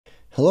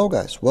Hello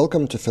guys,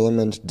 welcome to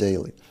Filament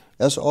Daily.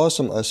 As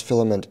awesome as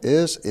Filament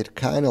is, it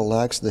kinda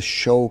lacks the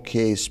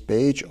showcase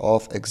page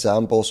of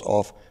examples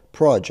of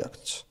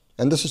projects.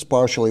 And this is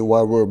partially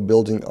why we're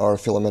building our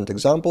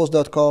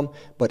filamentexamples.com,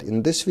 but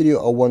in this video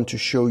I want to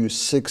show you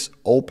 6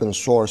 open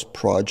source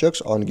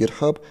projects on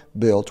GitHub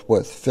built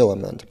with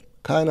Filament.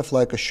 Kind of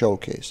like a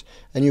showcase,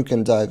 and you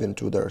can dive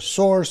into their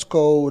source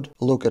code,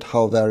 look at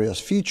how various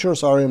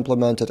features are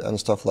implemented and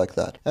stuff like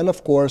that. And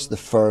of course, the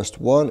first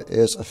one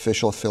is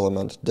official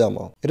Filament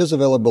Demo. It is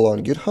available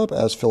on GitHub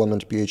as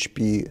Filament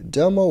PHP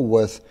demo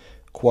with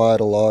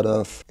quite a lot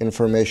of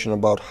information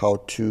about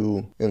how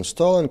to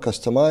install and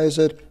customize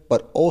it,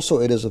 but also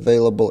it is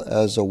available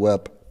as a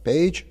web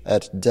page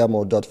at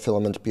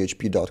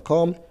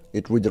demo.filamentphp.com.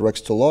 It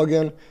redirects to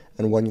login,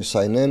 and when you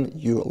sign in,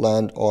 you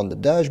land on the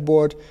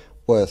dashboard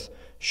with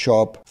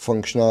shop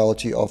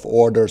functionality of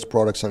orders,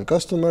 products, and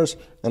customers,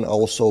 and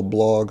also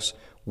blogs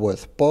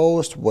with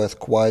posts with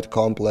quite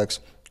complex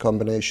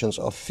combinations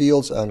of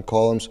fields and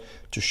columns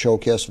to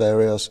showcase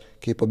various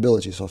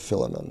capabilities of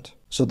Filament.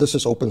 So this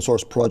is open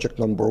source project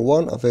number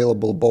 1,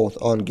 available both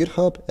on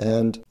GitHub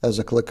and as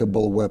a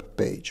clickable web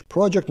page.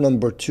 Project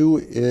number 2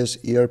 is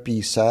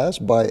ErpSAAS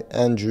by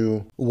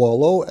Andrew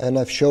Wallow, and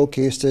I've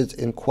showcased it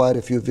in quite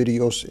a few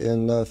videos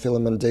in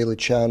Filament Daily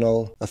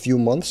channel a few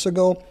months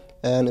ago.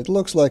 And it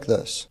looks like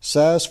this.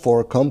 SaaS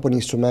for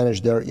companies to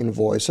manage their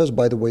invoices.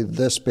 By the way,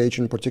 this page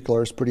in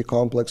particular is pretty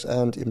complex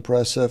and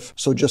impressive.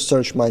 So just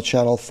search my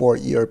channel for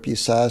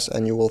ErpSAAS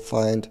and you will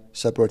find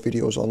separate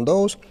videos on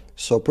those.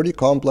 So pretty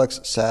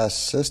complex SaaS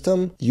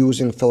system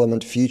using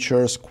Filament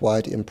features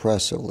quite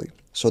impressively.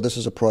 So this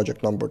is a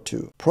project number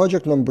 2.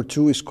 Project number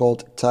 2 is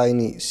called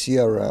Tiny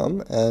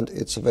CRM, and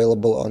it's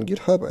available on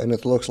GitHub, and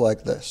it looks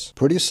like this.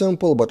 Pretty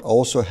simple, but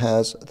also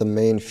has the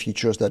main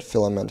features that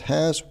Filament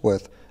has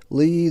with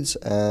leads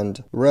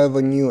and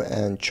revenue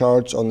and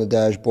charts on the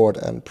dashboard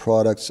and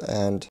products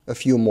and a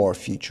few more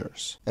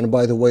features. And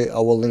by the way, I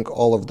will link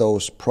all of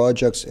those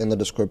projects in the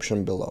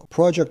description below.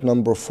 Project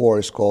number 4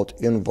 is called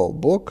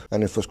InvoBook,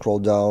 and if we scroll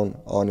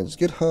down on its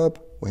GitHub,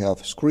 we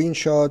have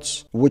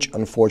screenshots, which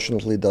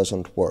unfortunately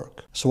doesn't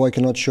work. So I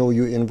cannot show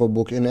you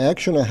InvoBook in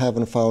action. I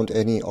haven't found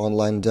any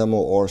online demo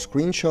or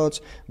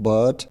screenshots,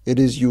 but it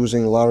is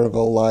using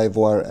Laravel,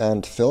 Livewire,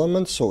 and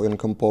Filament. So in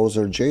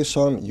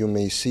Composer.json, you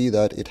may see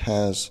that it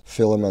has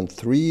Filament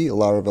 3,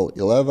 Laravel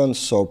 11,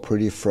 so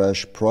pretty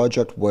fresh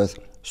project with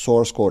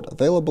source code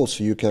available,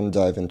 so you can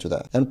dive into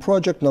that. And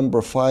project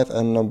number 5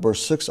 and number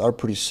 6 are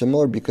pretty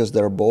similar because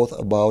they're both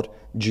about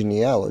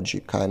genealogy,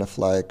 kind of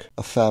like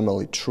a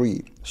family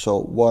tree.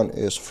 So one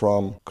is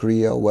from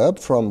Korea Web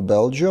from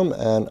Belgium,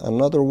 and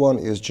another one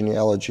is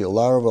Genealogy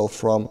Laravel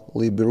from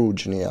Libru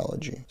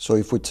Genealogy. So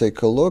if we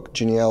take a look,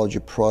 Genealogy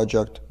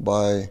project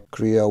by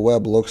Korea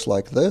Web looks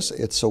like this.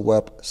 It's a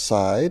web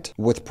site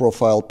with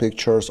profile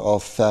pictures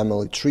of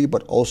family tree,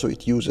 but also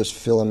it uses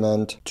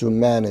Filament to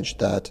manage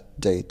that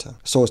data.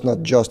 So it's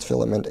not just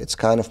Filament, it's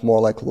kind of more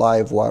like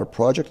Livewire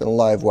project and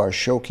Livewire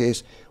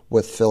showcase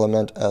with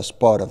Filament as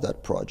part of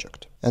that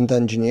project. And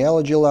then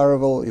Genealogy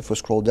Laravel, if we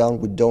scroll down,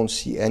 we don't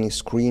see any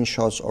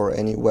screenshots or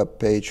any web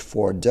page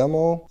for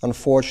demo,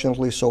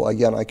 unfortunately. So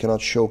again, I cannot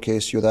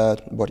showcase you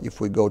that, but if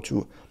we go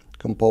to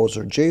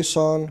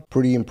Composer.json,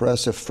 pretty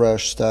impressive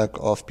fresh stack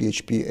of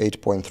PHP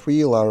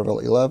 8.3,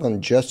 Laravel 11,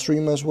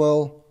 Jetstream as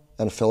well,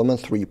 and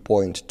Filament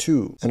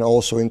 3.2, and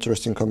also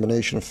interesting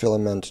combination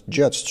Filament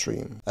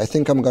Jetstream. I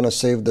think I'm gonna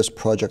save this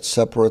project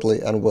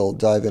separately and we'll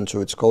dive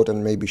into its code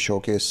and maybe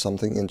showcase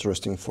something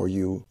interesting for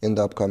you in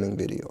the upcoming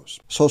videos.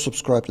 So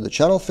subscribe to the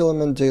channel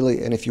Filament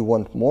Daily, and if you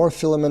want more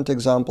Filament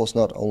examples,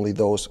 not only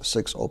those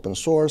 6 open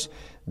source,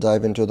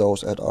 dive into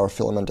those at our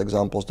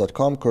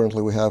filamentexamples.com.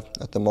 Currently we have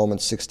at the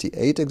moment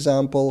 68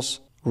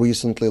 examples.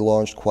 Recently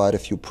launched quite a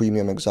few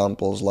premium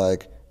examples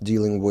like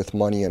dealing with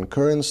money and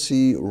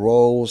currency,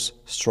 roles,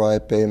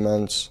 Stripe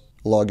payments,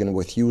 login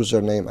with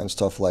username, and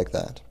stuff like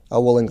that. I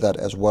will link that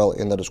as well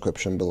in the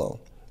description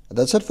below.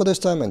 That's it for this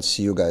time, and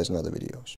see you guys in other videos.